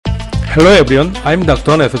Hello everyone, I'm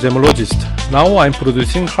Dr. Nesogemologist. Now I'm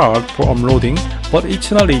producing hard for uploading, but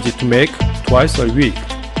it's not easy to make twice a week.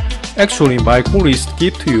 Actually, my goal is to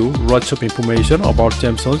give to you lots of information about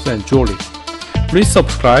gemstones and jewelry. Please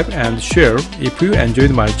subscribe and share if you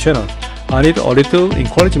enjoyed my channel. I need a little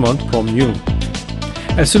encouragement from you.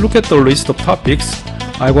 As you look at the list of topics,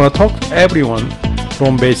 I'm gonna talk to everyone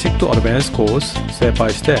from basic to advanced course, step by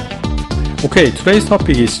step. Okay, today's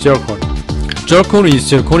topic is zircon. Zircon is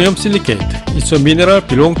zirconium silicate. It's a mineral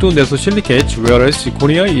belong to nesosilicates, whereas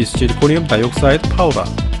zirconia is zirconium dioxide powder.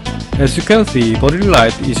 As you can see,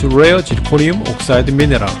 Baddeleyite is rare zirconium oxide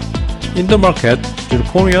mineral. In the market,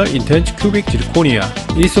 zirconia intense cubic zirconia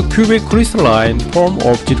is a cubic crystalline form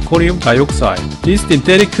of zirconium dioxide. This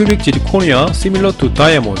synthetic cubic zirconia similar to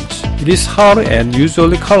diamonds. It is hard and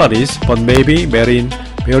usually colorless, but may be made in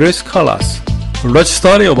various colors. Let's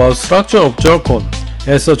study about structure of zircon.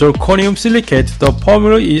 As a zirconium silicate, the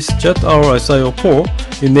formula is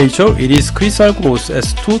ZrSiO4. In nature, it is crystal growth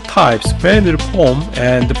as two types, banded form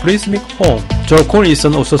and prismatic form. Zircon is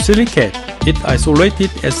an isosilicate. It isolated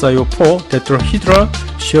SiO4 tetrahedral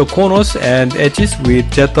zirconous and edges with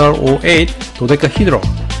ZrO8 dodecahedral.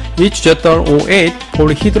 Each ZrO8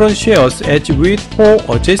 polyhedron shares edge with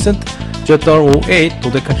 4 adjacent ZrO8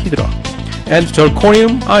 dodecahedral. And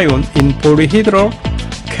zirconium ion in polyhedral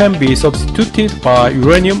can be substituted by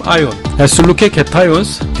uranium ion. As you look at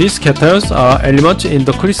cations, these cations are elements in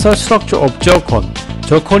the crystal structure of zircon.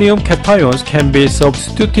 Zirconium cations can be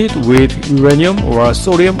substituted with uranium or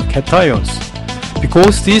thorium cations.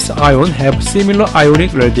 Because these ions have similar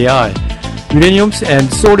ionic radii, uranium and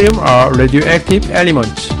thorium are radioactive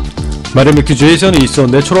elements. Metamictization is a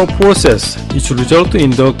natural process. It results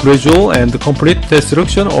in the gradual and complete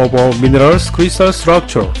destruction of a mineral's crystal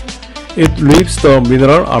structure. It leaves the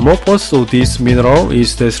mineral amorphous, so this mineral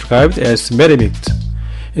is described as metamict.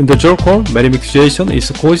 In the zircon, metamictization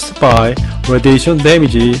is caused by radiation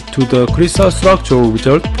damage to the crystal structure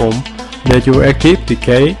result from radioactive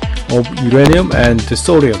decay of uranium and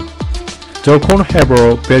thorium. Zircon have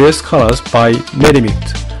various colors by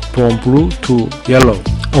metamict, from blue to yellow.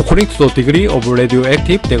 According to the degree of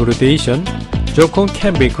radioactive degradation, zircon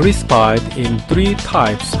can be classified in three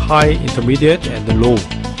types: high, intermediate, and low.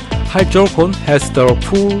 High zircon has the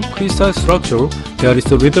full crystal structure. There is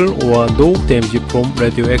little or no damage from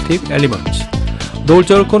radioactive elements. Low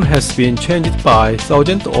zircon has been changed by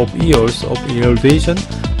thousands of years of irradiation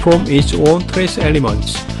from its own trace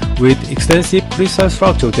elements, with extensive crystal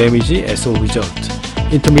structure damage as a result.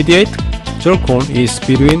 Intermediate zircon is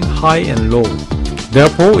between high and low.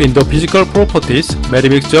 Therefore, in the physical properties,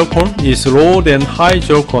 metamictic zircon is lower than high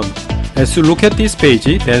zircon. As you look at this page,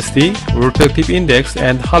 density, refractive index,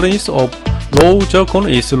 and hardness of low zircon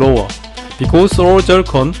is lower, because low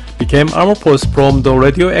zircon became amorphous from the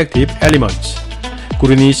radioactive elements.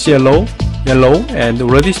 Greenish yellow, and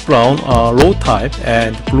reddish brown are low type,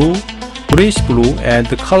 and blue, greenish blue, and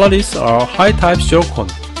colorless are high type zircon.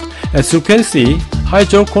 As you can see, high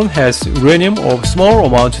zircon has uranium of small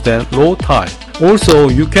amount than low type. Also,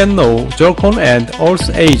 you can know zircon and Earth's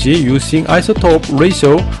age using isotope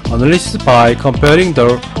ratio analysis by comparing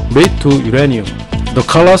the lead to uranium. The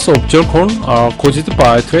colors of zircon are caused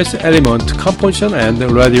by trace element composition and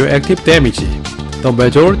radioactive damage. The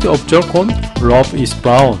majority of zircon rough is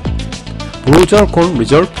brown. Blue zircon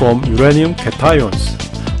results from uranium cations.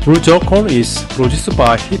 Blue zircon is produced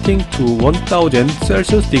by heating to 1000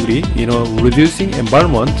 Celsius degree in a reducing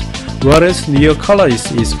environment, whereas near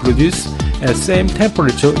colorless is produced at same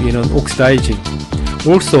temperature in an oxidizing.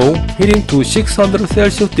 Also, heating to 600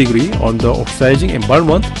 Celsius degree on the oxidizing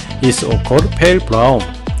environment is occurred pale brown.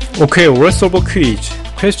 Okay, let's solve a quiz.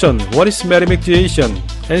 Question: what is metamictization?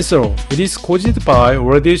 Answer: it is caused by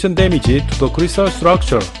radiation damage to the crystal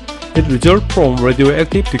structure. It results from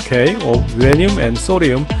radioactive decay of uranium and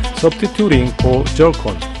thorium substituting for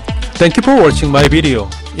zircon. Thank you for watching my video.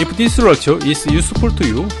 If this lecture is useful to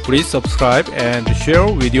you, please subscribe and share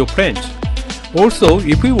with your friends. Also,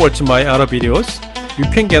 if you watch my other videos, you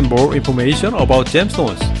can get more information about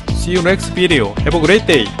gemstones. See you next video. Have a great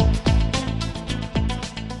day.